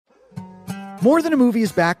More Than a Movie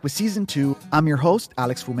is back with Season 2. I'm your host,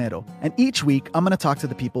 Alex Fumero, and each week I'm going to talk to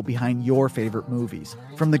the people behind your favorite movies.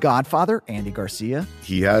 From The Godfather, Andy Garcia.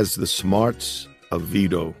 He has the smarts of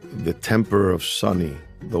Vito, the temper of Sonny,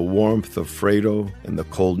 the warmth of Fredo, and the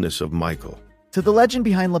coldness of Michael. To the legend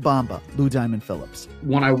behind La Bamba, Lou Diamond Phillips.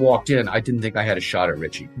 When I walked in, I didn't think I had a shot at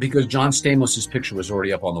Richie because John Stamos' picture was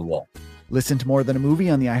already up on the wall. Listen to More Than a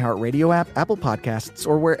Movie on the iHeartRadio app, Apple Podcasts,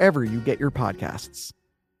 or wherever you get your podcasts.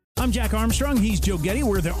 I'm Jack Armstrong. He's Joe Getty.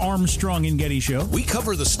 We're the Armstrong and Getty Show. We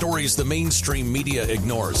cover the stories the mainstream media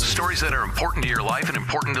ignores. Stories that are important to your life and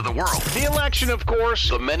important to the world. The election, of course.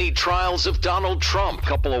 The many trials of Donald Trump.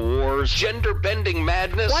 Couple of wars. Gender-bending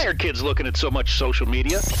madness. Why are kids looking at so much social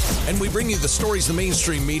media? And we bring you the stories the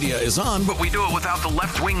mainstream media is on, but we do it without the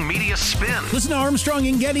left-wing media spin. Listen to Armstrong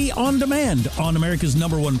and Getty on demand on America's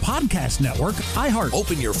 #1 podcast network, iHeart.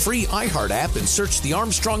 Open your free iHeart app and search The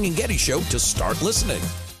Armstrong and Getty Show to start listening.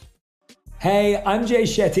 Hey, I'm Jay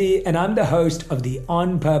Shetty, and I'm the host of the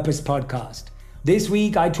On Purpose podcast. This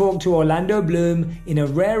week, I talked to Orlando Bloom in a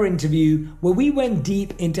rare interview where we went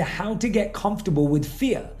deep into how to get comfortable with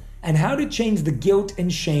fear and how to change the guilt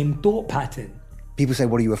and shame thought pattern. People say,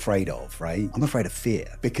 what are you afraid of, right? I'm afraid of fear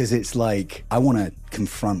because it's like I want to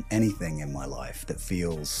confront anything in my life that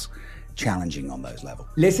feels challenging on those levels.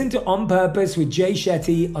 Listen to On Purpose with Jay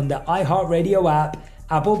Shetty on the iHeartRadio app,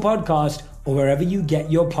 Apple Podcast, or wherever you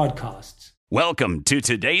get your podcasts. Welcome to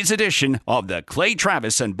today's edition of the Clay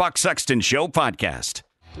Travis and Buck Sexton Show podcast.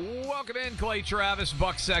 Welcome in, Clay Travis,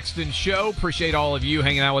 Buck Sexton Show. Appreciate all of you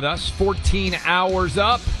hanging out with us. 14 hours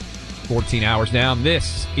up, 14 hours down.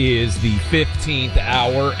 This is the 15th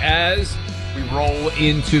hour as we roll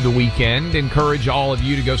into the weekend. Encourage all of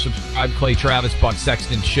you to go subscribe Clay Travis, Buck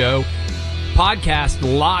Sexton Show podcast.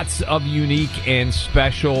 Lots of unique and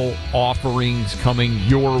special offerings coming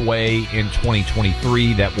your way in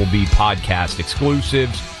 2023 that will be podcast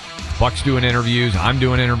exclusives. Buck's doing interviews, I'm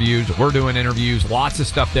doing interviews, we're doing interviews, lots of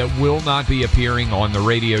stuff that will not be appearing on the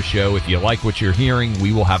radio show. If you like what you're hearing,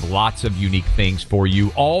 we will have lots of unique things for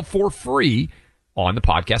you, all for free on the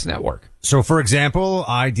podcast network. So, for example,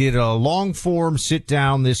 I did a long form sit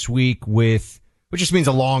down this week which just means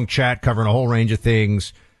a long chat covering a whole range of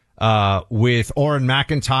things, with Oren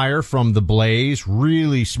McIntyre from The Blaze.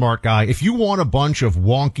 Really smart guy. If you want a bunch of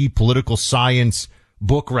wonky political science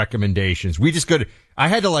book recommendations, I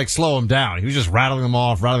had to slow him down. He was just rattling them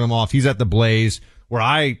off. He's at The Blaze, where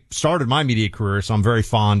I started my media career, so I'm very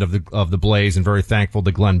fond of the Blaze and very thankful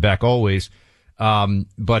to Glenn Beck always.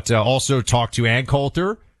 But also talk to Ann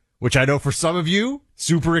Coulter, which I know for some of you,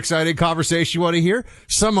 super exciting conversation you want to hear.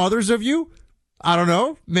 Some others of you, I don't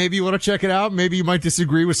know. Maybe you want to check it out. Maybe you might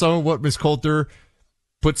disagree with some of what Miss Coulter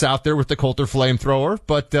puts out there with the Coulter flamethrower,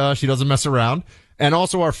 but she doesn't mess around. And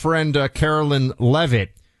also our friend Carolyn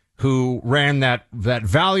Levitt, who ran that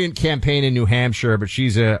valiant campaign in New Hampshire, but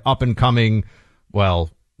she's a up and coming,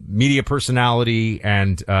 media personality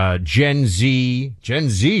and Gen Z,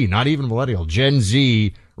 not even millennial, Gen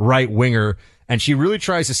Z right winger, and she really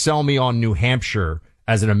tries to sell me on New Hampshire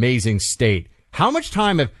as an amazing state. How much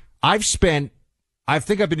time I've spent? I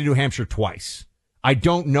think I've been to New Hampshire twice. I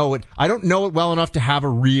don't know it. I don't know it well enough to have a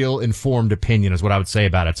real informed opinion is what I would say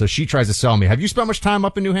about it. So she tries to sell me. Have you spent much time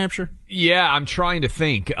up in New Hampshire? Yeah, I'm trying to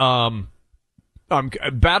think.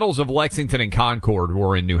 Battles of Lexington and Concord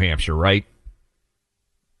were in New Hampshire, right?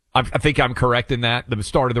 I think I'm correct in that. The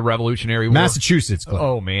start of the Revolutionary War. Massachusetts.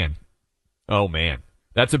 Glenn. Oh, man.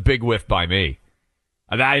 That's a big whiff by me.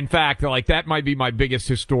 In fact, that might be my biggest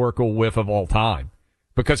historical whiff of all time.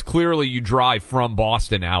 Because clearly you drive from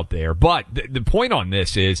Boston out there. But the point on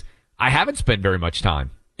this is I haven't spent very much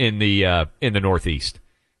time in the Northeast,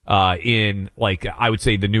 I would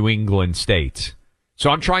say the New England states. So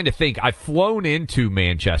I'm trying to think. I've flown into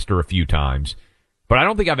Manchester a few times, but I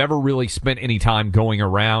don't think I've ever really spent any time going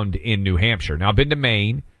around in New Hampshire. Now I've been to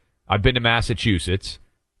Maine, I've been to Massachusetts,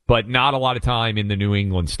 but not a lot of time in the New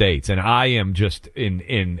England states. And I am just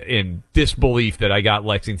in disbelief that I got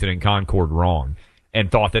Lexington and Concord wrong and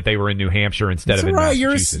thought that they were in New Hampshire instead of in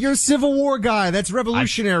Massachusetts. You're a Civil War guy. That's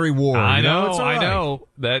Revolutionary War. I know. It's all right. I know.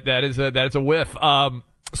 That is a whiff.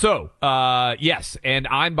 Yes, and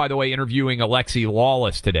I'm, by the way, interviewing Alexi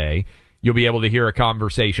Lawless today. You'll be able to hear a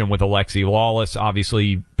conversation with Alexi Lawless,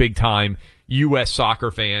 obviously big-time U.S.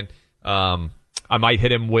 soccer fan. I might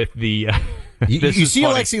hit him with the... you see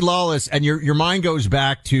funny. Alexi Lawless, and your mind goes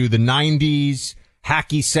back to the 90s,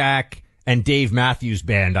 hacky sack, and Dave Matthews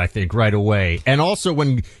Band, I think, right away. And also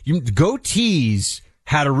when goatees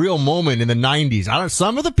had a real moment in the 90s.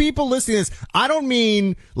 Some of the people listening to this, I don't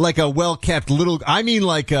mean like a well-kept I mean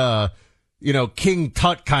like a, King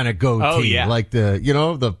Tut kind of goatee. Oh, yeah. Like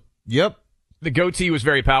yep. The goatee was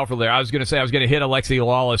very powerful there. I was going to say I was going to hit Alexi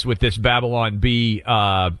Lawless with this Babylon Bee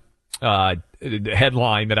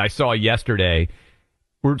headline that I saw yesterday.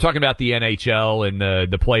 We were talking about the NHL and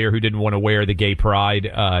the player who didn't want to wear the gay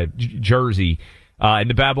pride jersey. And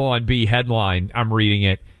the Babylon Bee headline, I'm reading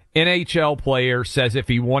it. NHL player says if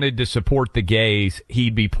he wanted to support the gays,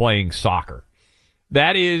 he'd be playing soccer.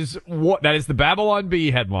 That is the Babylon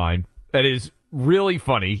Bee headline. That is really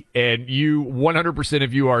funny. And 100%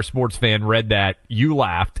 of you are a sports fan, read that. You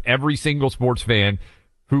laughed. Every single sports fan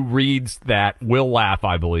who reads that will laugh,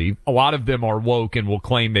 I believe. A lot of them are woke and will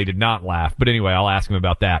claim they did not laugh. But anyway, I'll ask him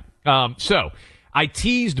about that. So I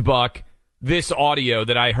teased Buck this audio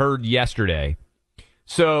that I heard yesterday.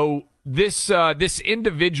 So this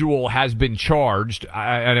individual has been charged.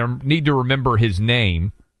 I need to remember his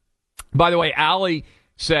name. By the way, Allie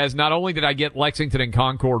says, not only did I get Lexington and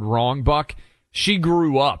Concord wrong, Buck, she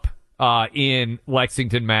grew up in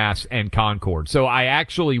Lexington, Mass. and Concord. So I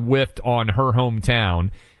actually whiffed on her hometown.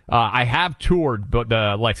 I have toured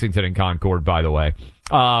the Lexington and Concord, by the way.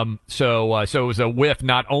 So it was a whiff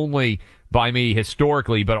not only by me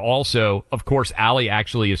historically, but also, of course, Allie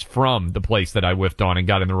actually is from the place that I whiffed on and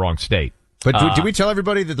got in the wrong state. But did we tell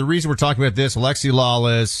everybody that the reason we're talking about this, Alexi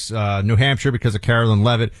Lawless, New Hampshire because of Carolyn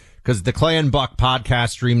Levitt, because the Clay and Buck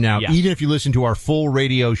podcast stream now, yes. Even if you listen to our full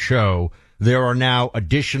radio show, there are now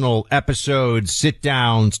additional episodes,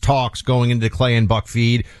 sit-downs, talks going into the Clay and Buck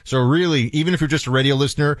feed. So really, even if you're just a radio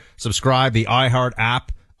listener, subscribe. The iHeart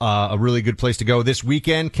app, a really good place to go this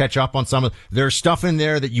weekend. Catch up on some of, there's stuff in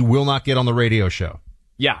there that you will not get on the radio show.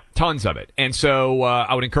 Yeah, tons of it. And so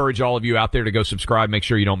I would encourage all of you out there to go subscribe. Make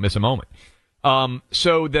sure you don't miss a moment.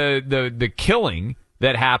 So the killing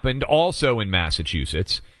that happened also in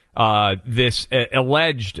Massachusetts, this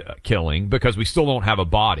alleged killing, because we still don't have a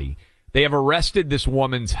body. They have arrested this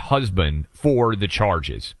woman's husband for the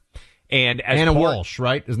charges. And as Anna Walsh,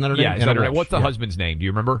 right? Isn't that her name? Yeah, Anna Walsh. What's the husband's name? Do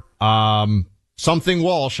you remember? Something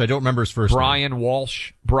Walsh. I don't remember his first name. Brian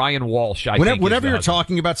Walsh. Brian Walsh. Whenever you're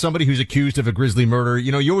talking about somebody who's accused of a grisly murder,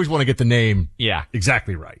 you always want to get the name. Yeah,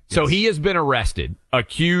 exactly right. So he has been arrested,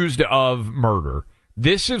 accused of murder.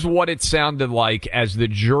 This is what it sounded like as the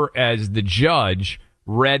judge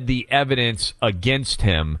read the evidence against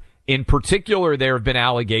him. In particular, there have been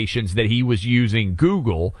allegations that he was using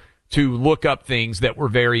Google to look up things that were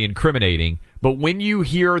very incriminating. But when you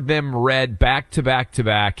hear them read back to back to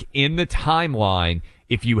back in the timeline,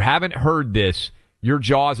 if you haven't heard this, your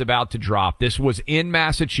jaw's about to drop. This was in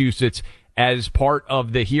Massachusetts as part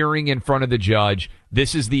of the hearing in front of the judge.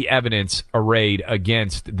 This is the evidence arrayed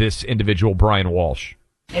against this individual, Brian Walsh.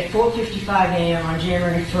 At 4:55 a.m. on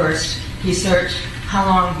January 1st, he searched how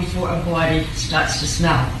long before a body starts to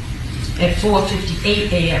smell. At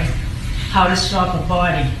 4:58 a.m., how to stop a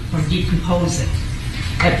body from decomposing.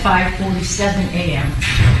 At 5:47 a.m.,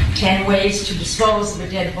 10 ways to dispose of a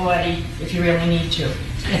dead body if you really need to.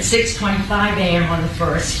 At 6:25 a.m. on the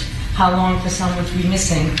 1st, how long for someone to be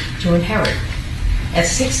missing to inherit. At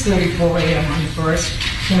 6:34 a.m. on the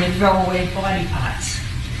 1st, can you throw away body parts?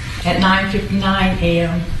 At 9:59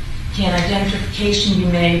 a.m., can identification be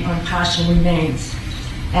made on partial remains?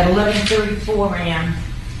 At 11:34 a.m.,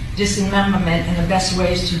 dismemberment and the best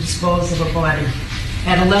ways to dispose of a body.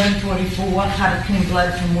 At 11:44, how to clean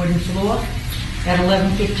blood from wooden floor. At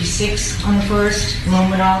 11:56 on the 1st,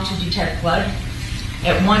 luminol to detect blood.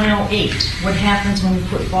 At 1:08, what happens when you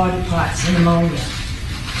put body parts in ammonia?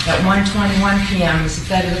 At 1:21 p.m., is it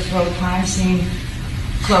better to throw crime scene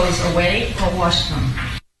clothes away or wash them?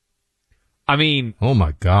 I mean, oh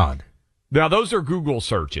my God. Now those are Google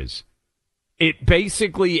searches. It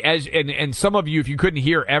basically, and some of you, if you couldn't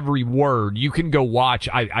hear every word, you can go watch.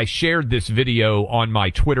 I shared this video on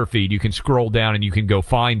my Twitter feed. You can scroll down and you can go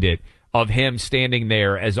find it, of him standing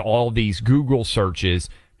there as all these Google searches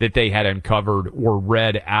that they had uncovered were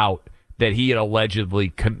read out that he had allegedly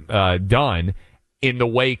done in the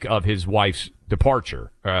wake of his wife's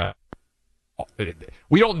departure.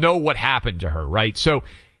 We don't know what happened to her, right? So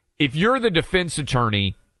if you're the defense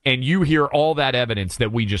attorney and you hear all that evidence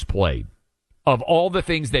that we just played, of all the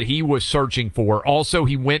things that he was searching for, also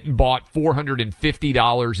he went and bought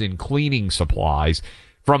 $450 in cleaning supplies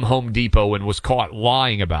from Home Depot and was caught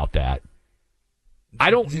lying about that.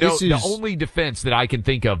 I don't know. The only defense that I can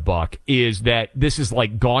think of, Buck, is that this is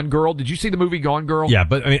like Gone Girl. Did you see the movie Gone Girl? Yeah,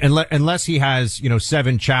 but I mean, unless he has,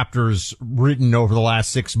 7 chapters written over the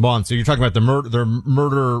last 6 months. So you're talking about the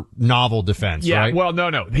murder novel defense, yeah, right? Well,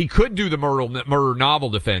 no. He could do the murder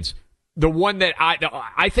novel defense. The one that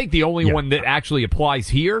I think the only one that actually applies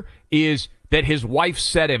here is that his wife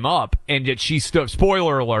set him up and that she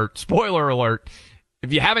spoiler alert.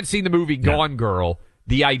 If you haven't seen the movie Gone Girl,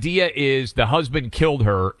 The idea is the husband killed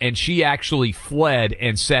her, and she actually fled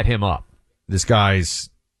and set him up. This guy's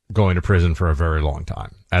going to prison for a very long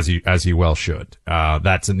time, as he well should.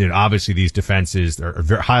 That's, obviously these defenses are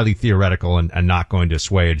very highly theoretical and not going to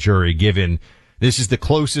sway a jury, given this is the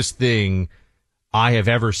closest thing I have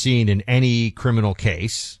ever seen in any criminal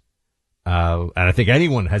case. And I think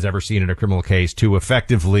anyone has ever seen in a criminal case to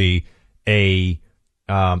effectively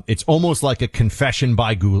it's almost like a confession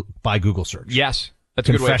by Google search. Yes. That's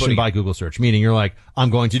a good way of confession putting by it. Google search, meaning you're like, I'm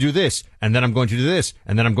going to do this, and then I'm going to do this,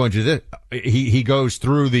 and then I'm going to do this. He goes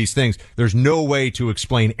through these things. There's no way to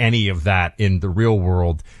explain any of that in the real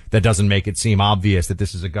world that doesn't make it seem obvious that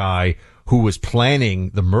this is a guy who was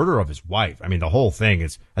planning the murder of his wife. I mean, the whole thing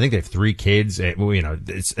is, I think they have 3 kids.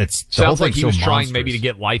 It's sounds like he was trying monstrous. maybe to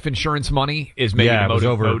get life insurance money is maybe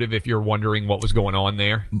the motive if you're wondering what was going on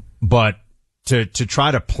there. But to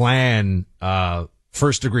try to plan,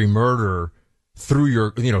 first degree murder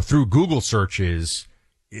through through Google searches,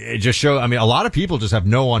 it just shows, I mean, a lot of people just have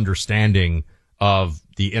no understanding of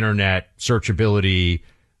the internet searchability,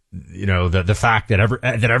 the fact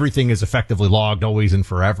that everything is effectively logged always and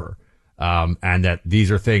forever. And that these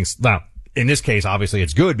are things, now, in this case, obviously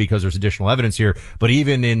it's good because there's additional evidence here, but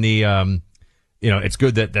even in the, it's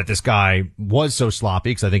good that this guy was so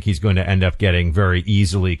sloppy, because I think he's going to end up getting very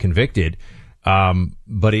easily convicted.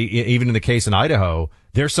 But even in the case in Idaho,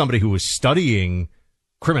 there's somebody who was studying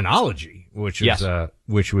criminology, which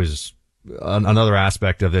was another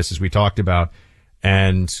aspect of this, as we talked about,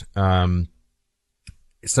 and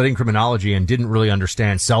studying criminology and didn't really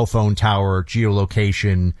understand cell phone tower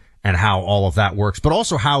geolocation and how all of that works, but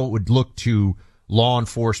also how it would look to law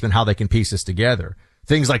enforcement, how they can piece this together.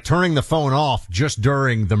 Things like turning the phone off just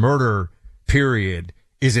during the murder period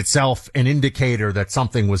is itself an indicator that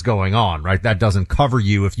something was going on, right? That doesn't cover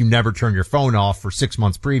you if you never turn your phone off for 6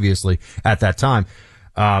 months previously at that time.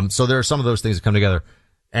 So there are some of those things that come together.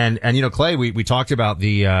 And Clay, we talked about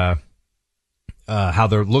the, how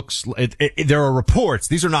there are reports.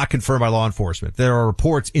 These are not confirmed by law enforcement. There are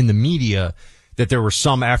reports in the media that there was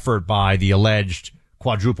some effort by the alleged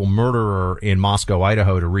quadruple murderer in Moscow,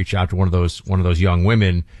 Idaho, to reach out to one of those young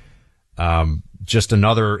women. Just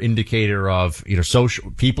another indicator of,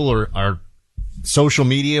 social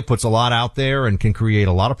media puts a lot out there and can create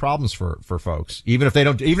a lot of problems for folks. Even if they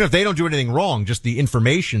don't do anything wrong, just the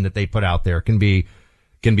information that they put out there can be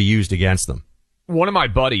used against them. One of my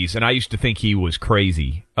buddies, and I used to think he was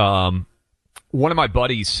crazy. One of my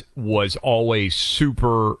buddies was always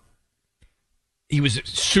super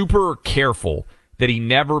careful that he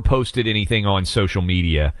never posted anything on social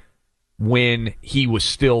media when he was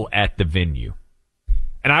still at the venue.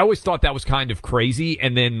 And I always thought that was kind of crazy.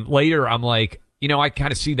 And then later I'm like, I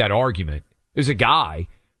kind of see that argument. There's a guy,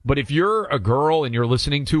 but if you're a girl and you're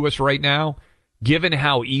listening to us right now, given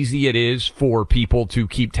how easy it is for people to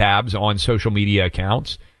keep tabs on social media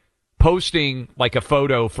accounts, posting like a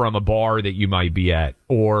photo from a bar that you might be at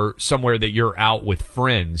or somewhere that you're out with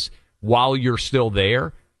friends while you're still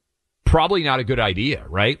there, probably not a good idea,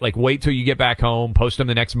 right? Like, wait till you get back home, post them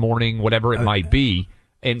the next morning, whatever it might be,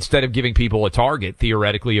 instead of giving people a target,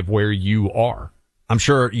 theoretically, of where you are. I'm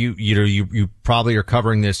sure you probably are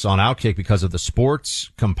covering this on Outkick because of the sports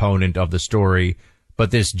component of the story, but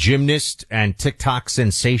this gymnast and TikTok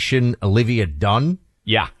sensation, Olivia Dunn,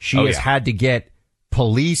 she has had to get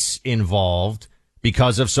police involved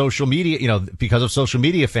because of social media, because of social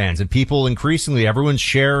media fans and people increasingly, everyone's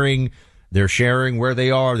sharing. They're sharing where they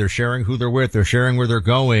are. They're sharing who they're with. They're sharing where they're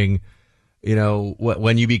going.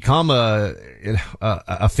 When you become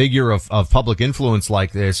a figure of public influence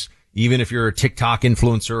like this, even if you're a TikTok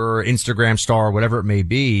influencer or Instagram star or whatever it may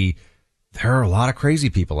be, there are a lot of crazy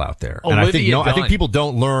people out there. And I think people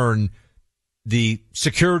don't learn the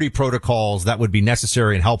security protocols that would be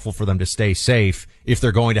necessary and helpful for them to stay safe if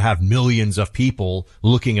they're going to have millions of people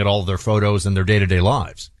looking at all of their photos and their day-to-day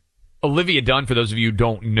lives. Olivia Dunn, for those of you who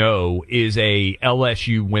don't know, is a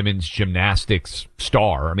LSU women's gymnastics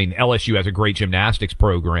star. I mean, LSU has a great gymnastics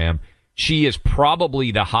program. She is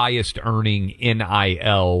probably the highest earning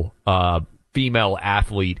NIL female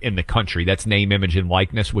athlete in the country. That's name, image, and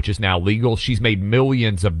likeness, which is now legal. She's made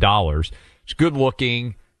millions of dollars. She's good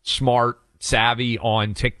looking, smart, savvy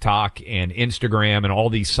on TikTok and Instagram and all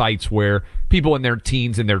these sites where people in their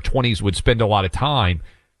teens and their 20s would spend a lot of time.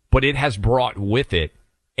 But it has brought with it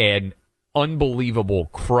an unbelievable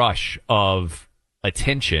crush of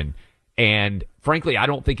attention. And frankly, I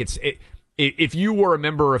don't think if you were a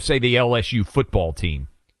member of, say, the LSU football team,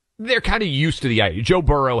 they're kind of used to the idea. Joe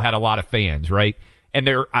Burrow had a lot of fans, right? And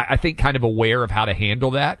they're, I think, kind of aware of how to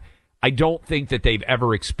handle that. I don't think that they've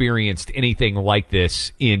ever experienced anything like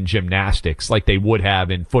this in gymnastics, like they would have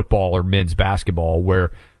in football or men's basketball, where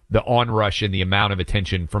the onrush and the amount of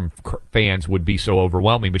attention from fans would be so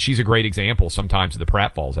overwhelming. But she's a great example sometimes of the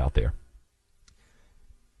pratfalls out there.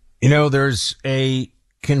 You know, there's a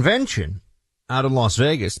convention out in Las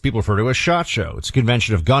Vegas people refer to as SHOT Show. It's a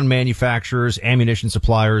convention of gun manufacturers, ammunition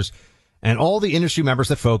suppliers, and all the industry members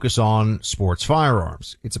that focus on sports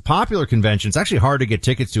firearms. It's a popular convention. It's actually hard to get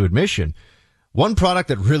tickets to admission. One product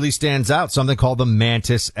that really stands out, something called the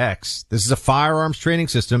Mantis X. This is a firearms training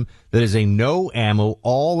system that is a no ammo,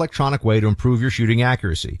 all electronic way to improve your shooting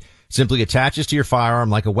accuracy. Simply attaches to your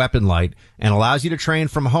firearm like a weapon light and allows you to train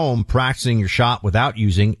from home, practicing your shot without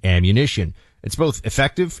using ammunition. It's both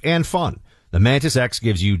effective and fun. The Mantis X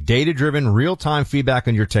gives you data-driven, real-time feedback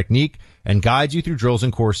on your technique and guides you through drills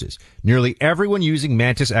and courses. Nearly everyone using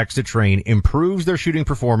Mantis X to train improves their shooting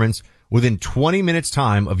performance within 20 minutes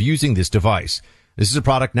time of using this device. This is a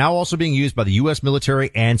product now also being used by the U.S.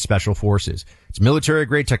 military and special forces. It's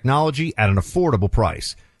military-grade technology at an affordable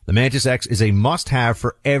price. The Mantis X is a must-have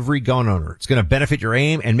for every gun owner. It's going to benefit your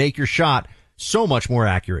aim and make your shot so much more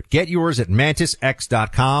accurate. Get yours at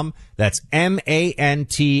MantisX.com. That's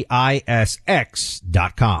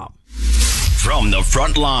MantisX.com. From the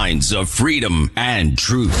front lines of freedom and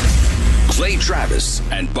truth, Clay Travis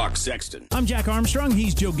and Buck Sexton. I'm Jack Armstrong.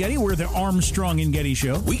 He's Joe Getty. We're the Armstrong and Getty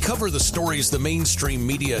Show. We cover the stories the mainstream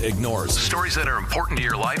media ignores. Stories that are important to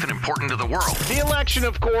your life and important to the world. The election,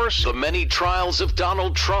 of course. The many trials of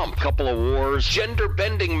Donald Trump. Couple of wars.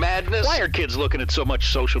 Gender-bending madness. Why are kids looking at so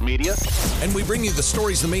much social media? And we bring you the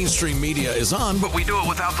stories the mainstream media is on, but we do it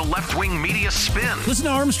without the left-wing media spin. Listen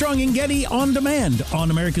to Armstrong and Getty on demand on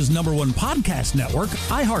America's #1 podcast network,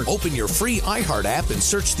 iHeart. Open your free iHeart app and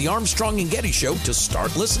search the Armstrong and Getty Show to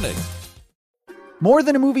start listening. More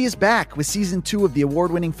Than a Movie is back with season 2 of the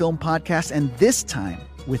award-winning film podcast, and this time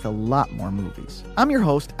with a lot more movies. I'm your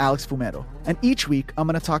host, Alex Fumero, and each week I'm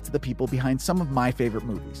going to talk to the people behind some of my favorite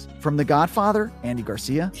movies. From The Godfather, Andy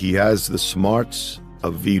Garcia. He has the smarts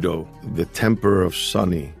of Vito, the temper of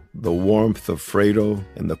Sonny, the warmth of Fredo,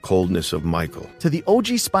 and the coldness of Michael. To the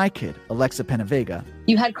OG Spy Kid, Alexa Penavega.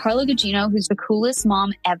 You had Carla Gugino, who's the coolest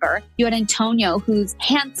mom ever. You had Antonio, who's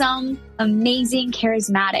handsome, amazing,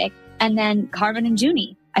 charismatic. And then Carmen and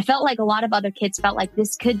Junie. I felt like a lot of other kids felt like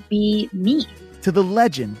this could be me. To the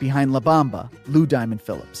legend behind La Bamba, Lou Diamond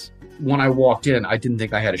Phillips. When I walked in, I didn't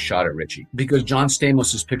think I had a shot at Richie because John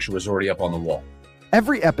Stamos' picture was already up on the wall.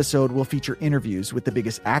 Every episode will feature interviews with the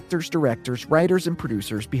biggest actors, directors, writers, and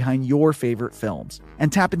producers behind your favorite films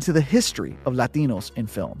and tap into the history of Latinos in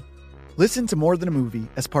film. Listen to More Than a Movie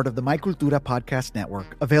as part of the My Cultura podcast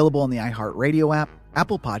network, available on the iHeartRadio app,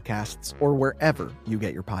 Apple Podcasts, or wherever you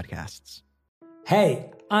get your podcasts.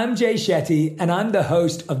 Hey, I'm Jay Shetty, and I'm the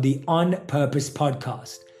host of the On Purpose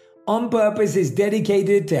podcast. On Purpose is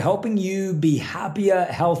dedicated to helping you be happier,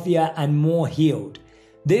 healthier, and more healed.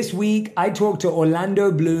 This week, I talked to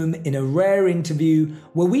Orlando Bloom in a rare interview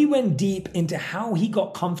where we went deep into how he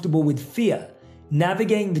got comfortable with fear,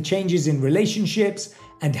 navigating the changes in relationships,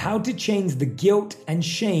 and how to change the guilt and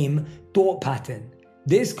shame thought pattern.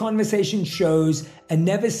 This conversation shows a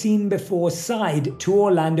never-seen-before side to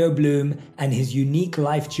Orlando Bloom and his unique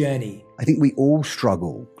life journey. I think we all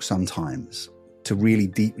struggle sometimes to really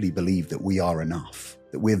deeply believe that we are enough,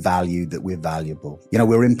 that we're valued, that we're valuable. You know,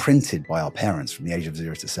 we're imprinted by our parents from the age of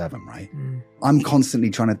 0 to 7, right? I'm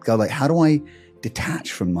constantly trying to go like, how do I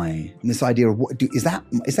detach from this idea of is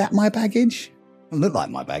that my baggage? It doesn't look like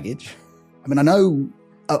my baggage. I mean, I know,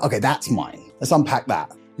 okay, that's mine. Let's unpack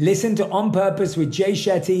that. Listen to On Purpose with Jay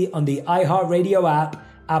Shetty on the iHeartRadio app,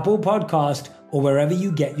 Apple Podcast, or wherever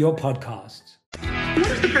you get your podcasts. What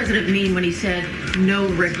does the president mean when he said no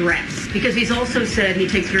regrets? Because he's also said he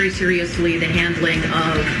takes very seriously the handling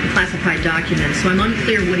of classified documents. So I'm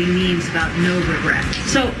unclear what he means about no regrets.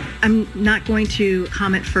 So I'm not going to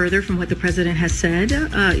comment further from what the president has said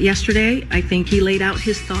yesterday. I think he laid out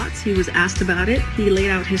his thoughts. He was asked about it. He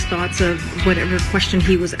laid out his thoughts of whatever question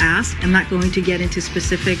he was asked. I'm not going to get into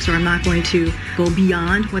specifics, or I'm not going to go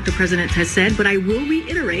beyond what the president has said, but I will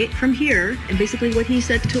reiterate from here, and basically what he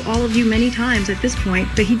said to all of you many times at this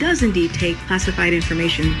point, that he does indeed take classified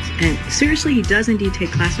information, and seriously, he does indeed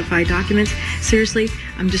take classified documents. Seriously,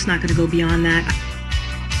 I'm just not going to go beyond that.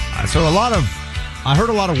 So I heard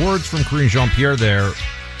a lot of words from Karine Jean-Pierre there.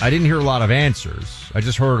 I didn't hear a lot of answers. I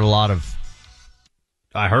just heard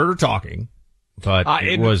I heard her talking, but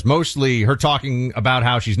it was mostly her talking about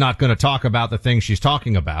how she's not going to talk about the things she's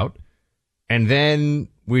talking about. And then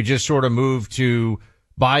we just sort of moved to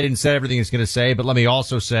Biden said everything he's going to say, but let me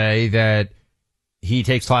also say that he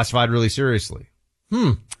takes classified really seriously.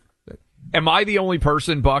 Am I the only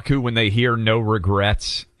person, Buck, who when they hear no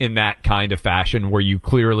regrets in that kind of fashion where you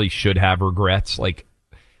clearly should have regrets, like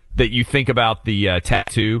that you think about the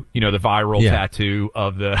tattoo, the viral tattoo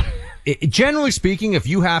of the... Generally speaking, if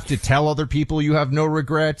you have to tell other people you have no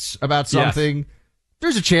regrets about something,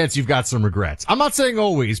 there's a chance you've got some regrets. I'm not saying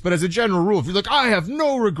always, but as a general rule, if you're like, I have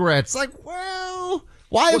no regrets, like, well,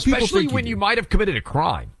 why do people think especially when you might have committed a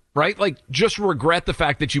crime? Right? Like, just regret the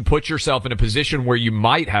fact that you put yourself in a position where you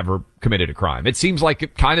might have committed a crime. It seems like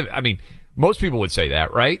it kind of, most people would say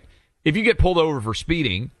that, right? If you get pulled over for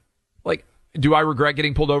speeding, like, do I regret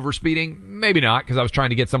getting pulled over speeding? Maybe not, because I was trying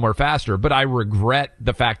to get somewhere faster, but I regret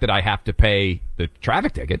the fact that I have to pay the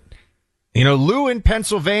traffic ticket. Lou in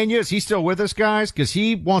Pennsylvania, is he still with us, guys? Because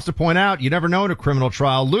he wants to point out, you never know in a criminal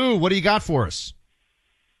trial. Lou, what do you got for us?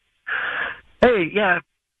 Hey, yeah.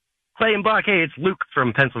 Clay and Buck, hey, it's Luke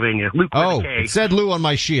from Pennsylvania. Luke with a K. It said Lou on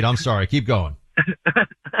my sheet. I'm sorry. Keep going.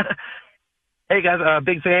 Hey, guys,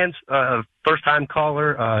 big fans, first-time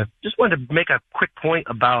caller. Just wanted to make a quick point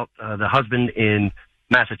about the husband in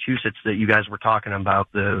Massachusetts that you guys were talking about,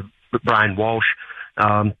 the Brian Walsh.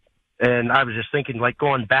 And I was just thinking, like,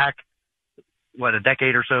 going back, a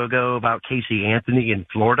decade or so ago about Casey Anthony in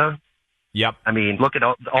Florida. Yep. I mean, look at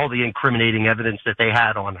all the incriminating evidence that they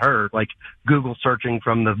had on her, like Google searching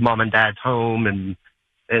from the mom and dad's home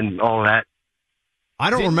and all that. I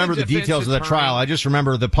don't remember the details of that trial. I just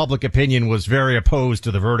remember the public opinion was very opposed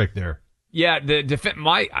to the verdict there. Yeah,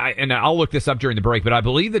 and I'll look this up during the break, but I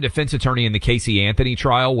believe the defense attorney in the Casey Anthony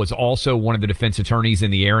trial was also one of the defense attorneys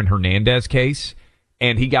in the Aaron Hernandez case,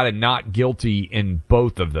 and he got a not guilty in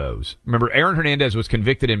both of those. Remember, Aaron Hernandez was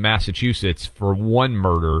convicted in Massachusetts for one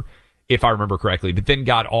murder, if I remember correctly, but then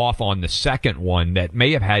got off on the second one that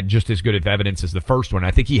may have had just as good of evidence as the first one.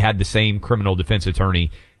 I think he had the same criminal defense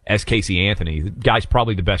attorney as Casey Anthony. The guy's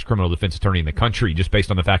probably the best criminal defense attorney in the country, just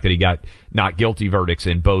based on the fact that he got not guilty verdicts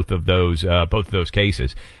in both of those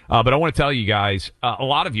cases. But I want to tell you guys, a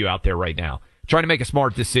lot of you out there right now, trying to make a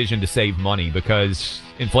smart decision to save money because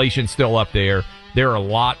inflation's still up there. There are a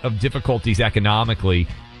lot of difficulties economically.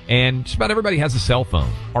 And just about everybody has a cell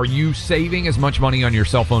phone. Are you saving as much money on your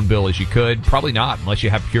cell phone bill as you could? Probably not, unless you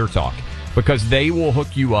have Pure Talk, because they will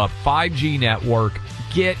hook you up 5G network,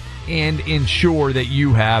 get and ensure that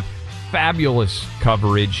you have fabulous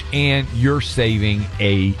coverage and you're saving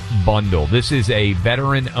a bundle. This is a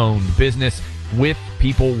veteran-owned business with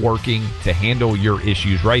people working to handle your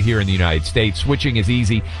issues right here in the United States. Switching is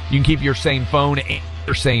easy. You can keep your same phone and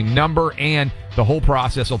your same number, and the whole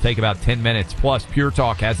process will take about 10 minutes. Plus, Pure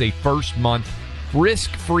Talk has a first month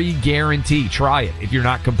risk-free guarantee. Try it. If you're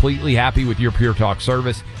not completely happy with your Pure Talk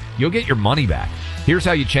service, you'll get your money back. Here's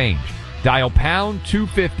how you change. Dial pound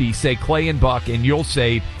 250, say Clay and Buck, and you'll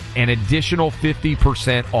save an additional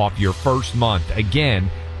 50% off your first month. Again,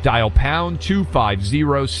 dial pound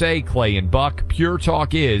 250, say Clay and Buck. Pure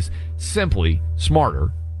Talk is simply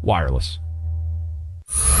smarter wireless.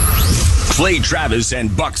 Clay Travis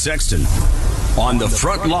and Buck Sexton on the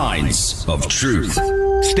front lines of truth.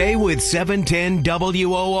 Stay with 710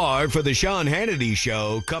 WOR for the Sean Hannity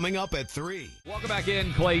Show coming up at 3. Welcome back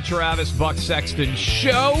in, Clay Travis, Buck Sexton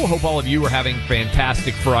Show. Hope all of you are having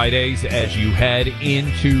fantastic Fridays as you head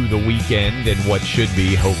into the weekend and what should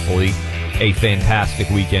be, hopefully, a fantastic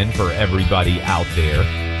weekend for everybody out there.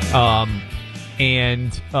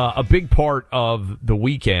 And a big part of the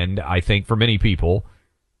weekend, I think, for many people,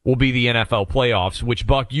 will be the NFL playoffs, which,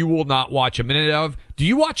 Buck, you will not watch a minute of. Do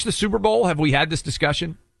you watch the Super Bowl? Have we had this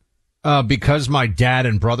discussion? Because my dad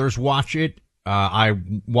and brothers watch it, I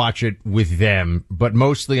watch it with them. But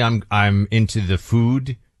mostly I'm into the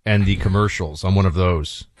food and the commercials. I'm one of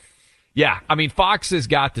those. Yeah, I mean, Fox has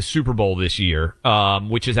got the Super Bowl this year,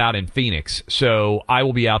 which is out in Phoenix. So I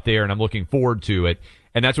will be out there, and I'm looking forward to it.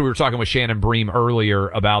 And that's what we were talking with Shannon Bream earlier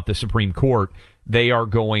about the Supreme Court. They are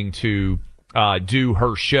going to do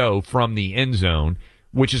her show from the end zone,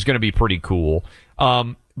 which is going to be pretty cool.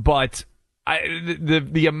 But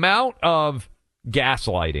the amount of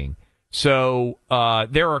gaslighting. So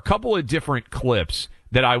there are a couple of different clips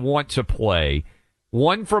that I want to play.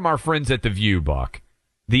 One from our friends at The View, Buck.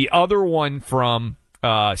 The other one from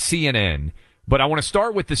CNN. But I want to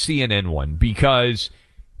start with the CNN one because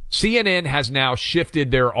CNN has now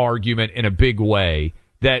shifted their argument in a big way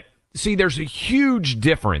that, see, there's a huge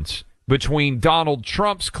difference between Donald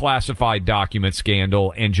Trump's classified document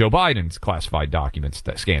scandal and Joe Biden's classified documents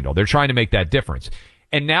scandal. They're trying to make that difference.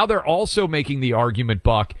 And now they're also making the argument,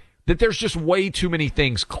 Buck, that there's just way too many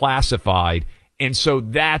things classified. And so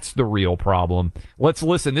that's the real problem. Let's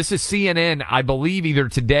listen. This is CNN, I believe either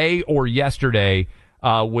today or yesterday,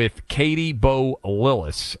 with Katie Bo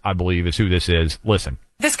Lillis, I believe is who this is. Listen.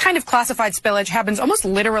 This kind of classified spillage happens almost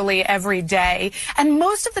literally every day. And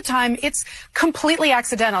most of the time, it's completely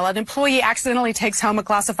accidental. An employee accidentally takes home a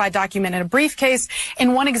classified document in a briefcase.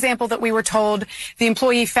 In one example that we were told, the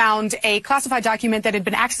employee found a classified document that had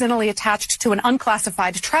been accidentally attached to an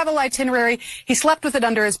unclassified travel itinerary. He slept with it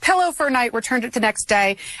under his pillow for a night, returned it the next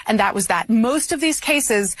day, and that was that. Most of these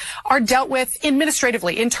cases are dealt with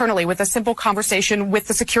administratively, internally, with a simple conversation with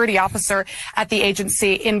the security officer at the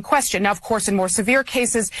agency in question. Now, of course, in more severe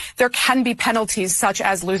cases, there can be penalties such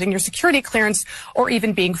as losing your security clearance or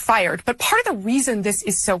even being fired. But part of the reason this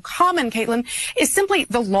is so common, Caitlin, is simply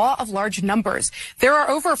the law of large numbers. There are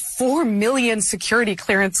over 4 million security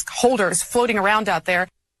clearance holders floating around out there.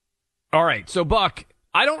 All right. So, Buck,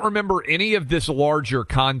 I don't remember any of this larger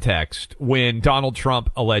context when Donald Trump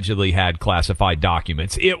allegedly had classified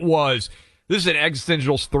documents. It was, this is an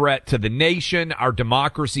existential threat to the nation. Our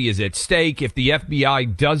democracy is at stake. If the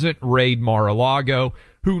FBI doesn't raid Mar-a-Lago,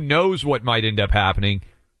 who knows what might end up happening?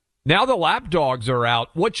 Now the lapdogs are out.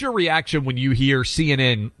 What's your reaction when you hear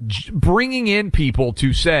CNN bringing in people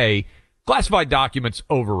to say classified documents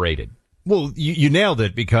overrated? Well, you nailed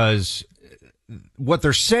it, because what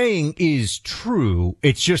they're saying is true.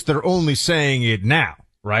 It's just they're only saying it now,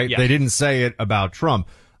 right? Yes. They didn't say it about Trump.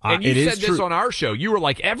 And you said this on our show. You were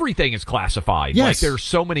like, everything is classified. Yes. Like, there's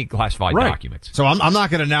so many classified documents. So I'm not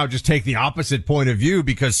going to now just take the opposite point of view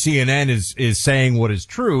because CNN is saying what is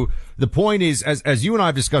true. The point is, as you and I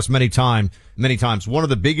have discussed many times, one of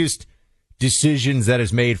the biggest decisions that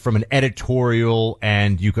is made from an editorial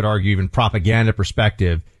and you could argue even propaganda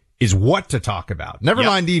perspective is what to talk about. Never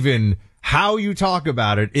mind even how you talk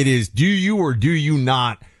about it. It is, do you or do you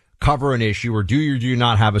not cover an issue, or do you or do you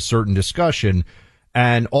not have a certain discussion?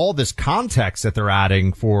 And all this context that they're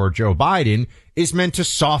adding for Joe Biden is meant to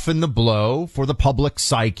soften the blow for the public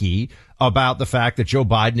psyche about the fact that Joe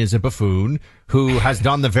Biden is a buffoon who has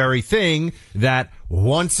done the very thing that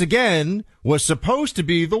once again was supposed to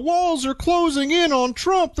be, the walls are closing in on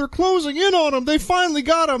Trump. They're closing in on him. They finally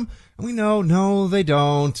got him. And we know, no, they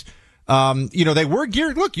don't. They were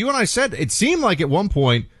geared. Look, you and I said it seemed like at one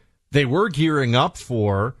point they were gearing up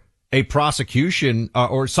for a prosecution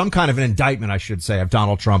or some kind of an indictment, I should say, of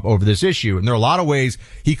Donald Trump over this issue. And there are a lot of ways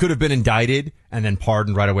he could have been indicted and then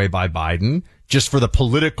pardoned right away by Biden just for the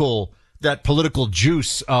political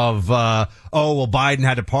juice of, Biden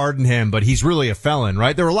had to pardon him, but he's really a felon,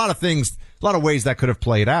 right? There were a lot of ways that could have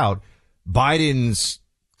played out. Biden's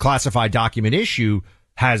classified document issue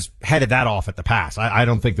has headed that off at the pass. I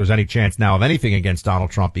don't think there's any chance now of anything against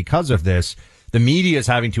Donald Trump because of this. The media is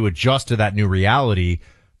having to adjust to that new reality.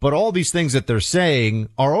 But all these things that they're saying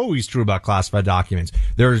are always true about classified documents.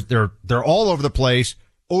 They're all over the place.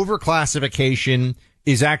 Overclassification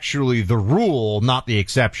is actually the rule, not the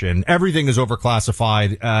exception. Everything is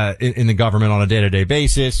overclassified in the government on a day-to-day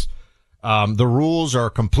basis. The rules are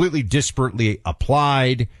completely disparately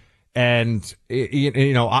applied. And,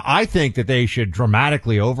 I think that they should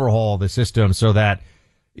dramatically overhaul the system so that,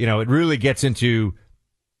 it really gets into,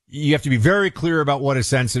 you have to be very clear about what is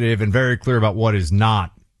sensitive and very clear about what is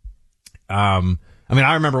not. I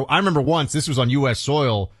remember once, this was on U.S.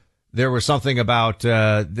 soil, there was something about,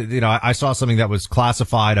 I saw something that was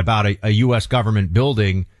classified about a U.S. government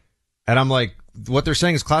building, and I'm like, what they're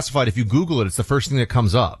saying is classified. If you Google it, it's the first thing that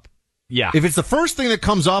comes up. Yeah. If it's the first thing that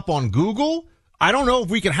comes up on Google, I don't know if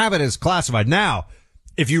we can have it as classified. Now,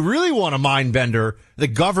 if you really want a mind bender, the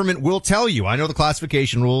government will tell you. I know the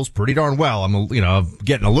classification rules pretty darn well. I'm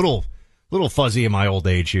getting a little fuzzy in my old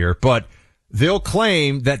age here, but they'll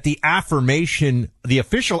claim that the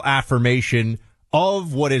official affirmation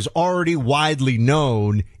of what is already widely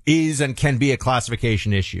known is and can be a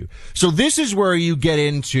classification issue. So this is where you get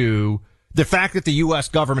into the fact that the U.S.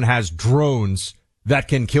 government has drones that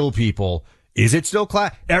can kill people. Is it still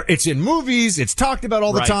it's in movies. It's talked about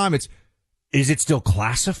all the time. Is it still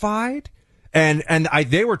classified? And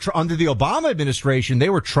they were under the Obama administration, they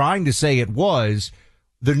were trying to say it was.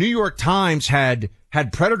 The New York Times had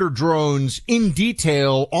Predator drones in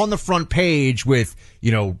detail on the front page with,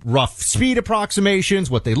 rough speed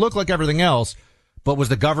approximations, what they look like, everything else. But was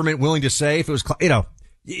the government willing to say if it was,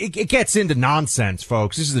 it gets into nonsense,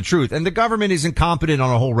 folks. This is the truth. And the government is incompetent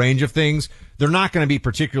on a whole range of things. They're not going to be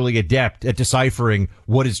particularly adept at deciphering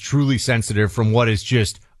what is truly sensitive from what is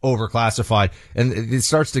just overclassified. And it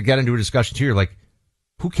starts to get into a discussion too. You're like,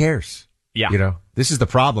 who cares? Yeah. This is the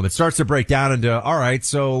problem. It starts to break down into, all right,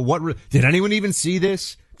 so what, did anyone even see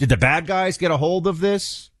this? Did the bad guys get a hold of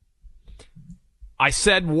this? I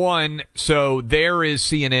said one, so there is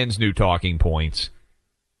CNN's new talking points.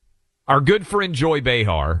 Our good friend Joy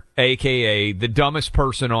Behar, a.k.a. the dumbest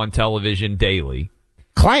person on television daily.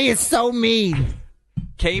 Clay is so mean.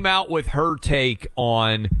 came out with her take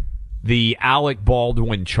on the Alec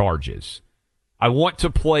Baldwin charges. I want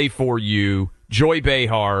to play for you Joy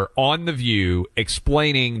Behar on The View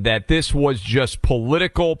explaining that this was just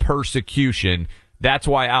political persecution. That's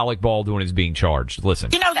why Alec Baldwin is being charged.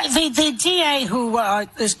 Listen. You know, the DA who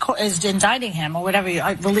is indicting him, or whatever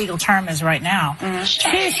the legal term is right now,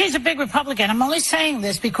 she's a big Republican. I'm only saying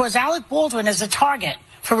this because Alec Baldwin is a target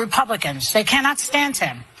for Republicans. They cannot stand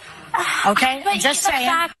him. Okay? I'm just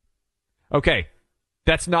saying. Okay.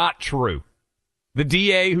 That's not true. The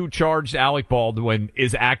DA who charged Alec Baldwin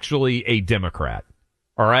is actually a Democrat.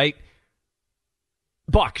 All right?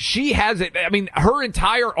 Buck, she has it. I mean, her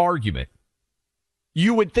entire argument,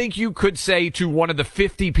 you would think you could say to one of the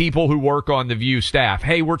 50 people who work on the View staff,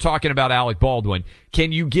 hey, we're talking about Alec Baldwin.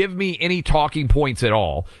 Can you give me any talking points at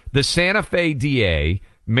all? The Santa Fe DA,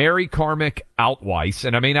 Mary Carmick Outweis,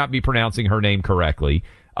 and I may not be pronouncing her name correctly,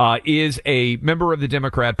 is a member of the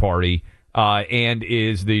Democrat Party, and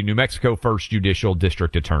is the New Mexico 1st Judicial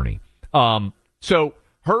District Attorney. So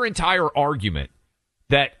her entire argument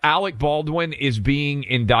that Alec Baldwin is being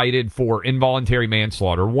indicted for involuntary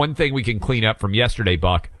manslaughter, one thing we can clean up from yesterday,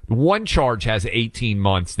 Buck, one charge has 18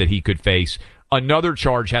 months that he could face. Another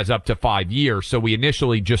charge has up to 5 years. So we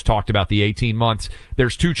initially just talked about the 18 months.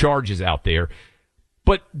 There's 2 charges out there.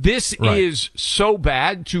 But this is so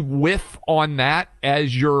bad to whiff on that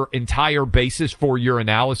as your entire basis for your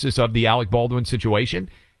analysis of the Alec Baldwin situation.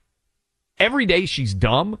 Every day she's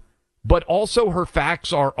dumb, but also her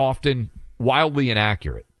facts are often wildly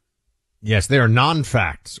inaccurate. Yes, they are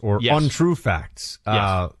non-facts or untrue facts.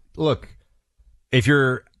 Yes. Look, if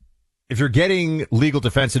you're getting legal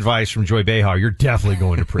defense advice from Joy Behar, you're definitely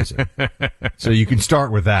going to prison. So you can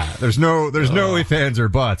start with that. There's no ifs, ands, or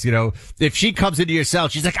buts. You know, if she comes into your cell,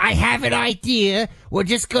 she's like, I have an idea. We're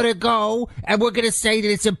just going to go and we're going to say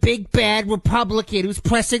that it's a big bad Republican who's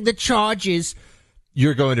pressing the charges.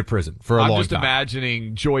 You're going to prison for a long time. I'm just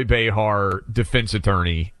imagining Joy Behar, defense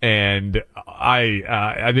attorney, and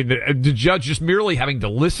I mean, the judge just merely having to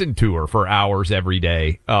listen to her for hours every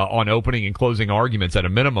day on opening and closing arguments at a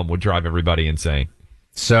minimum would drive everybody insane.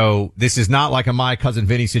 So this is not like a My Cousin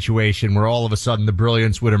Vinny situation where all of a sudden the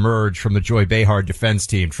brilliance would emerge from the Joy Behar defense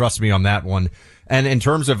team. Trust me on that one. And in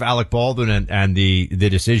terms of Alec Baldwin and the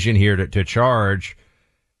decision here to charge,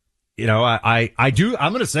 you know, I'm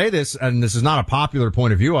going to say this, and this is not a popular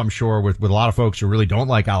point of view, I'm sure, with a lot of folks who really don't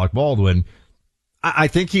like Alec Baldwin. I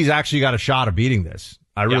think he's actually got a shot of beating this.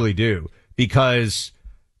 I really do. Because,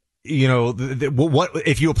 you know, what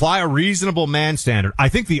if you apply a reasonable man standard? I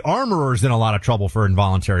think the armorer's in a lot of trouble for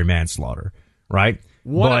involuntary manslaughter, right?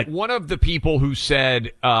 One of the people who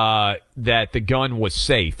said that the gun was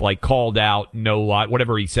safe, like called out, no lie,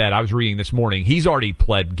 whatever he said, I was reading this morning, he's already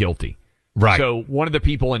pled guilty. Right. So one of the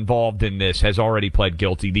people involved in this has already pled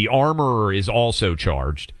guilty. The armorer is also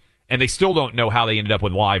charged, and they still don't know how they ended up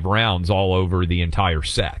with live rounds all over the entire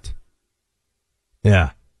set.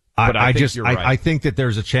 Yeah. But I think that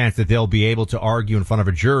there's a chance that they'll be able to argue in front of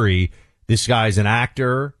a jury. This guy's an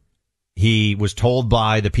actor. He was told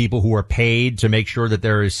by the people who are paid to make sure that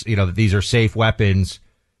there is, you know, that these are safe weapons.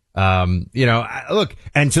 You know, look,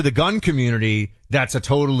 and to the gun community, that's a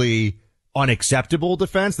totally unacceptable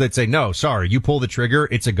defense. They'd say, no, sorry, you pull the trigger.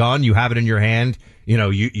 It's a gun. You have it in your hand. You know,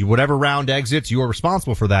 you whatever round exits, you are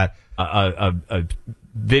responsible for that. A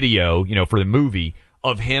video, you know, for the movie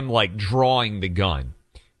of him like drawing the gun.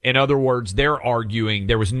 In other words, they're arguing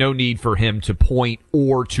there was no need for him to point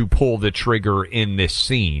or to pull the trigger in this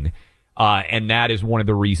scene. And that is one of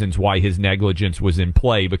the reasons why his negligence was in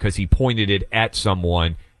play, because he pointed it at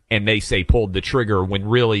someone and they say pulled the trigger when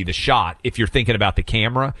really the shot, if you're thinking about the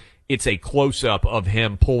camera, it's a close-up of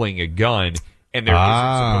him pulling a gun, and there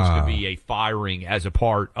isn't supposed to be a firing as a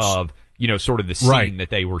part of, you know, sort of the scene that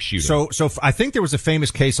they were shooting. So I think there was a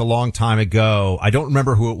famous case a long time ago. I don't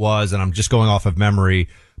remember who it was, and I'm just going off of memory,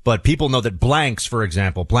 but people know that blanks, for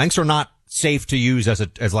example, blanks are not safe to use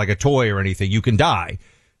as like a toy or anything. You can die.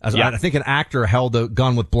 I think an actor held a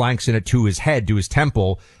gun with blanks in it to his head, to his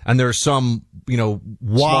temple, and there's some, you know,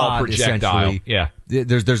 wad, essentially. Yeah.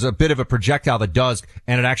 There's a bit of a projectile that does,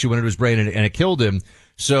 and it actually went into his brain and it killed him.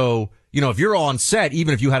 So, you know, if you're on set,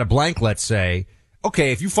 even if you had a blank, let's say,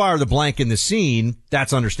 okay, if you fire the blank in the scene,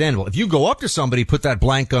 that's understandable. If you go up to somebody, put that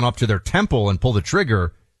blank gun up to their temple and pull the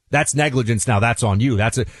trigger, that's negligence. Now that's on you.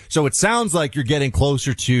 So it sounds like you're getting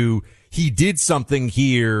closer to, he did something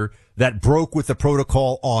here that broke with the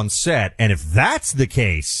protocol on set. And if that's the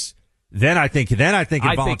case, then I think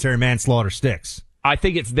involuntary manslaughter sticks. I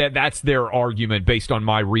think that's their argument based on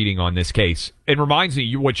my reading on this case. It reminds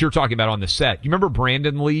me what you're talking about on the set. You remember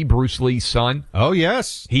Brandon Lee, Bruce Lee's son? Oh,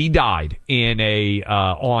 yes. He died in a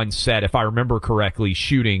on set, if I remember correctly,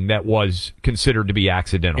 shooting that was considered to be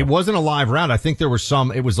accidental. It wasn't a live round. I think there was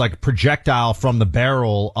it was like a projectile from the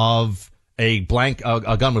barrel of a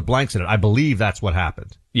gun with blanks in it. I believe that's what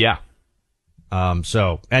happened. Yeah.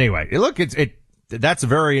 So anyway, look, that's a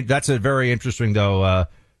very interesting though.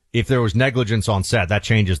 If there was negligence on set, that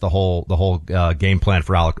changes the whole game plan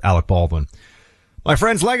for Alec Baldwin. My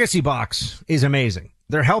friends, Legacy Box is amazing.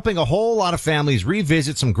 They're helping a whole lot of families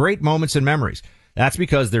revisit some great moments and memories. That's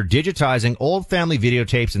because they're digitizing old family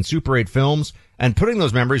videotapes and Super 8 films and putting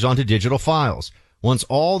those memories onto digital files. Once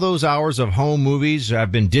all those hours of home movies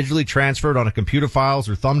have been digitally transferred onto computer files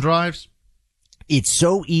or thumb drives, it's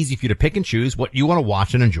so easy for you to pick and choose what you want to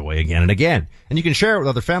watch and enjoy again and again. And you can share it with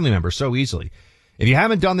other family members so easily. If you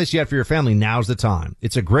haven't done this yet for your family, now's the time.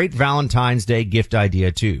 It's a great Valentine's Day gift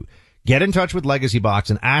idea too. Get in touch with Legacy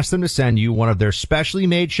Box and ask them to send you one of their specially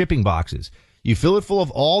made shipping boxes. You fill it full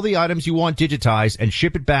of all the items you want digitized and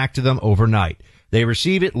ship it back to them overnight. They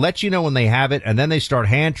receive it, let you know when they have it, and then they start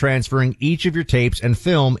hand transferring each of your tapes and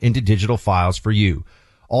film into digital files for you.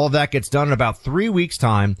 All of that gets done in about 3 weeks'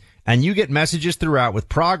 time, and you get messages throughout with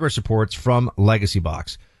progress reports from Legacy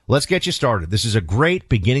Box. Let's get you started. This is a great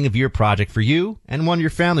beginning of year project for you and one your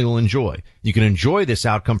family will enjoy. You can enjoy this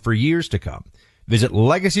outcome for years to come. Visit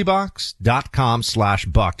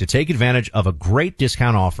legacybox.com/buck to take advantage of a great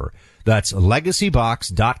discount offer. That's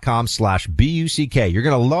legacybox.com/BUCK. You're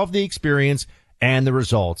going to love the experience and the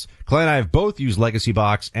results. Clay and I have both used Legacy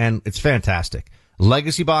Box and it's fantastic.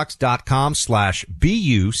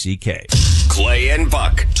 legacybox.com/BUCK. Clay and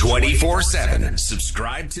Buck 24/7.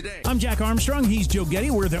 Subscribe today. I'm Jack Armstrong. He's Joe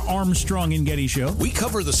Getty. We're the Armstrong and Getty Show. We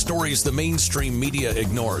cover the stories the mainstream media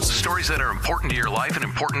ignores. Stories that are important to your life and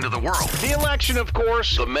important to the world. The election, of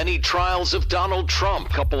course. The many trials of Donald Trump.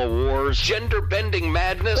 Couple of wars. Gender-bending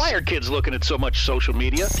madness. Why are kids looking at so much social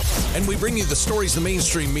media? And we bring you the stories the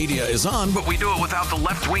mainstream media is on, but we do it without the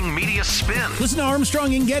left-wing media spin. Listen to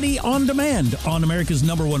Armstrong and Getty on demand on America's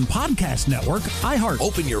 #1 podcast network, iHeart.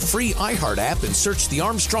 Open your free iHeart app and search The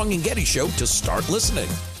Armstrong and Getty Show to start listening.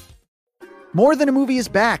 More Than a Movie is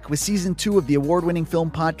back with season 2 of the award-winning film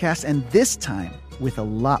podcast, and this time with a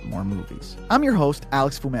lot more movies. I'm your host,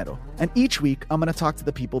 Alex Fumero, and each week I'm going to talk to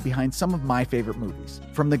the people behind some of my favorite movies.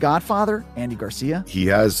 From The Godfather, Andy Garcia. He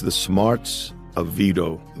has the smarts of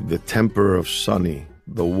Vito, the temper of Sonny,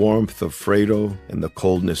 the warmth of Fredo, and the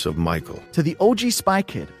coldness of Michael. To the OG Spy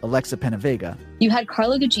Kid, Alexa Penavega. You had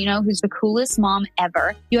Carla Gugino, who's the coolest mom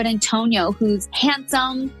ever. You had Antonio, who's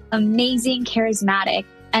handsome, amazing, charismatic.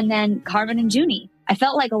 And then Carmen and Junie. I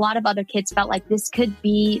felt like a lot of other kids felt like this could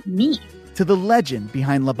be me. To the legend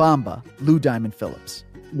behind La Bamba, Lou Diamond Phillips.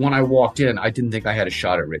 When I walked in, I didn't think I had a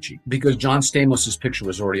shot at Richie because John Stamos' picture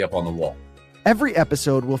was already up on the wall. Every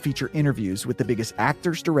episode will feature interviews with the biggest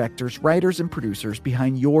actors, directors, writers, and producers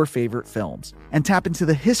behind your favorite films and tap into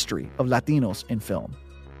the history of Latinos in film.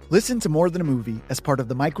 Listen to More Than a Movie as part of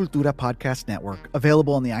the My Cultura podcast network,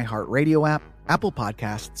 available on the iHeartRadio app, Apple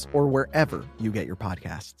Podcasts, or wherever you get your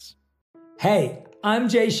podcasts. Hey, I'm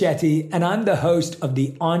Jay Shetty, and I'm the host of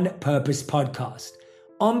the On Purpose podcast.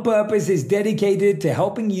 On Purpose is dedicated to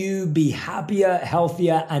helping you be happier,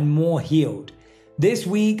 healthier, and more healed. This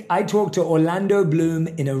week, I talked to Orlando Bloom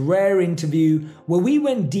in a rare interview where we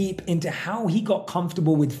went deep into how he got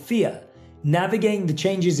comfortable with fear, navigating the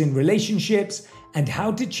changes in relationships, and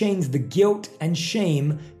how to change the guilt and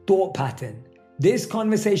shame thought pattern. This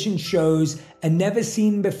conversation shows a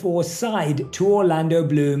never-seen-before side to Orlando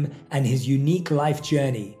Bloom and his unique life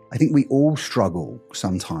journey. I think we all struggle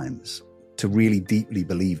sometimes to really deeply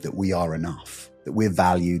believe that we are enough, that we're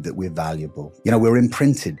valued, that we're valuable. You know, we're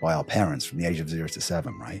imprinted by our parents from the age of 0 to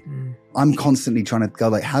 7, right? I'm constantly trying to go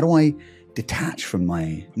like, how do I detach from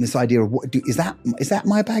this idea of is that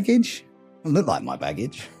my baggage? It doesn't look like my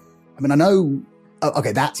baggage. I mean, I know,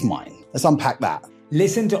 okay, that's mine. Let's unpack that.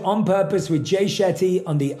 Listen to On Purpose with Jay Shetty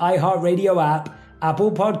on the iHeartRadio app,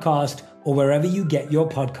 Apple Podcast, or wherever you get your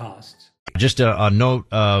podcasts. Just a note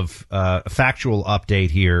of a factual update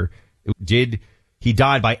here. He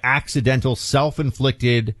died by accidental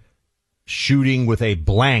self-inflicted shooting with a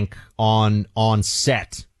blank on the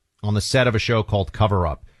set of a show called Cover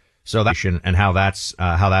Up. So that and how that's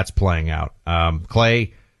playing out.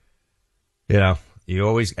 Clay, you know,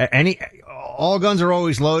 all guns are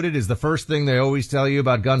always loaded is the first thing they always tell you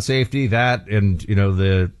about gun safety. That and you know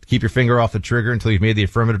the keep your finger off the trigger until you've made the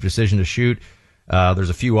affirmative decision to shoot. There's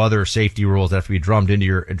a few other safety rules that have to be drummed into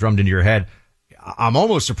your head. I'm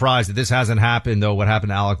almost surprised that this hasn't happened, though, what happened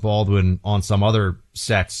to Alec Baldwin on some other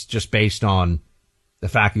sets, just based on the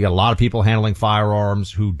fact you got a lot of people handling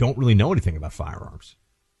firearms who don't really know anything about firearms.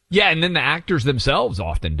 Yeah, and then the actors themselves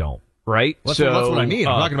often don't, right? That's what I mean.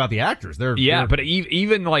 I'm talking about the actors. They're but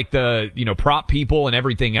even like the, prop people and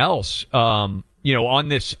everything else, on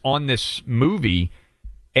this movie,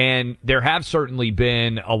 and there have certainly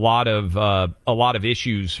been a lot of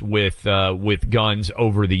issues with guns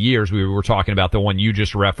over the years. We were talking about the one you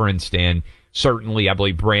just referenced, and certainly I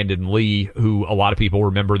believe Brandon Lee, who a lot of people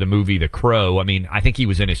remember the movie The Crow. I mean, I think he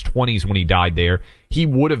was in his 20s when he died there. He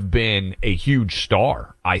would have been a huge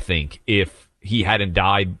star, I think, if he hadn't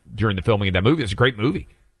died during the filming of that movie. It's a great movie.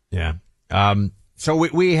 Yeah. So we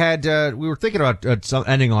were thinking about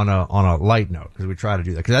ending on a light note, because we try to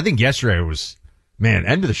do that. Because I think yesterday was, man,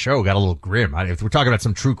 end of the show got a little grim. If we're talking about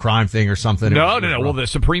some true crime thing or something. No. Well, the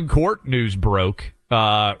Supreme Court news broke.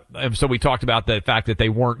 So we talked about the fact that they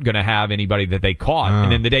weren't going to have anybody that they caught.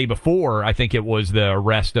 And then the day before, I think it was the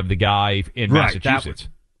arrest of the guy in Massachusetts.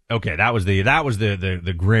 That was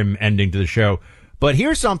the grim ending to the show. But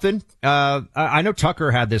here's something. I know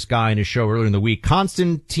Tucker had this guy in his show earlier in the week,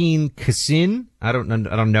 Konstantin Kasin. I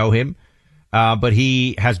don't know him. But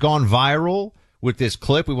he has gone viral with this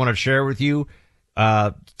clip we wanted to share with you,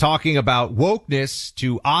 talking about wokeness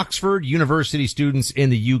to Oxford University students in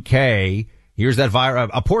the UK. Here's that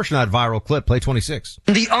a portion of that viral clip. Play 26.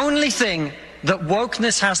 The only thing that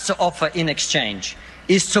wokeness has to offer in exchange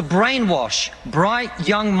is to brainwash bright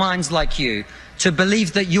young minds like you to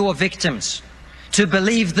believe that you are victims, to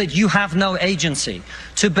believe that you have no agency,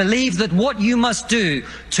 to believe that what you must do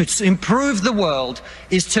to improve the world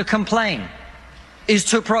is to complain, is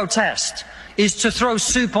to protest, is to throw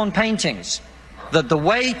soup on paintings, that the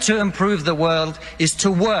way to improve the world is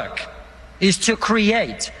to work, is to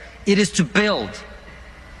create, it is to build.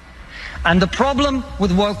 And the problem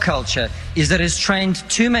with woke culture is that it's trained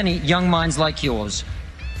too many young minds like yours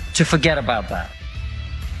to forget about that.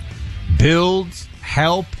 Build,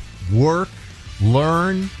 help, work,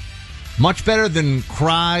 learn. Much better than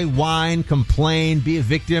cry, whine, complain, be a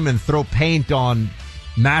victim, and throw paint on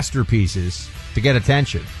masterpieces to get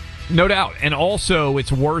attention. No doubt. And also,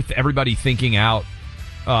 it's worth everybody thinking out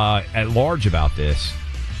at large about this.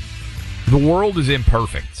 The world is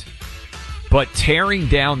imperfect, but tearing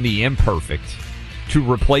down the imperfect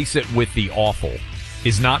to replace it with the awful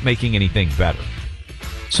is not making anything better.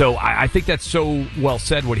 So I think that's so well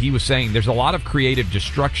said what he was saying. There's a lot of creative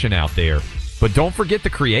destruction out there, but don't forget the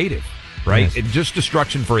creative, right? Yes. Just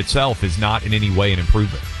destruction for itself is not in any way an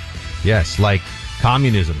improvement. Yes, like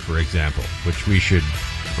communism, for example, which we should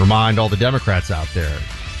remind all the Democrats out there.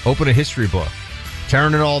 Open a history book.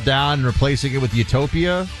 Tearing it all down and replacing it with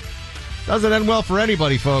utopia doesn't end well for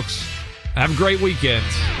anybody, folks. Have a great weekend.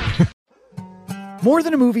 More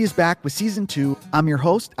Than a Movie is back with Season 2. I'm your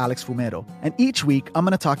host, Alex Fumero, and each week I'm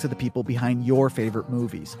going to talk to the people behind your favorite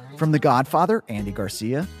movies. From The Godfather, Andy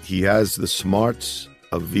Garcia. He has the smarts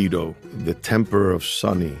of Vito, the temper of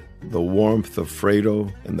Sonny, the warmth of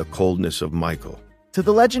Fredo, and the coldness of Michael. To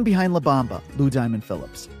the legend behind La Bamba, Lou Diamond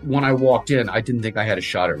Phillips. When I walked in, I didn't think I had a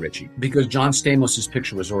shot at Richie because John Stamos'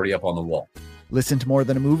 picture was already up on the wall. Listen to More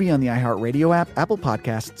Than a Movie on the iHeartRadio app, Apple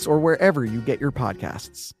Podcasts, or wherever you get your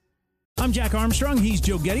podcasts. I'm Jack Armstrong. He's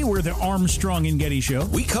Joe Getty. We're the Armstrong and Getty Show.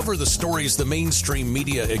 We cover the stories the mainstream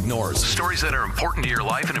media ignores. Stories that are important to your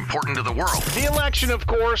life and important to the world. The election, of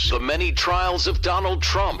course. The many trials of Donald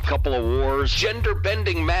Trump. Couple of wars.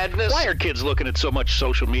 Gender-bending madness. Why are kids looking at so much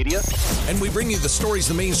social media? And we bring you the stories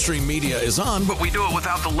the mainstream media is on, but we do it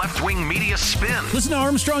without the left-wing media spin. Listen to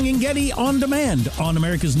Armstrong and Getty on demand on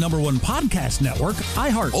America's #1 podcast network,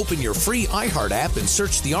 iHeart. Open your free iHeart app and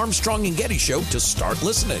search The Armstrong and Getty Show to start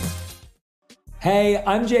listening. Hey,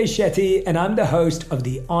 I'm Jay Shetty, and I'm the host of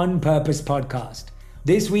the On Purpose podcast.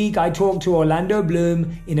 This week, I talked to Orlando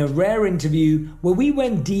Bloom in a rare interview where we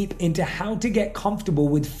went deep into how to get comfortable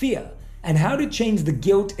with fear and how to change the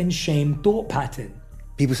guilt and shame thought pattern.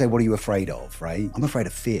 People say, what are you afraid of, right? I'm afraid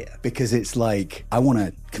of fear because it's like I want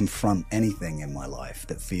to confront anything in my life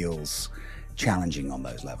that feels challenging on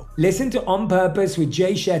those levels. Listen to On Purpose with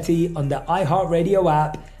Jay Shetty on the iHeartRadio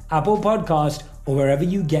app, Apple Podcast, or wherever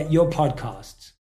you get your podcasts.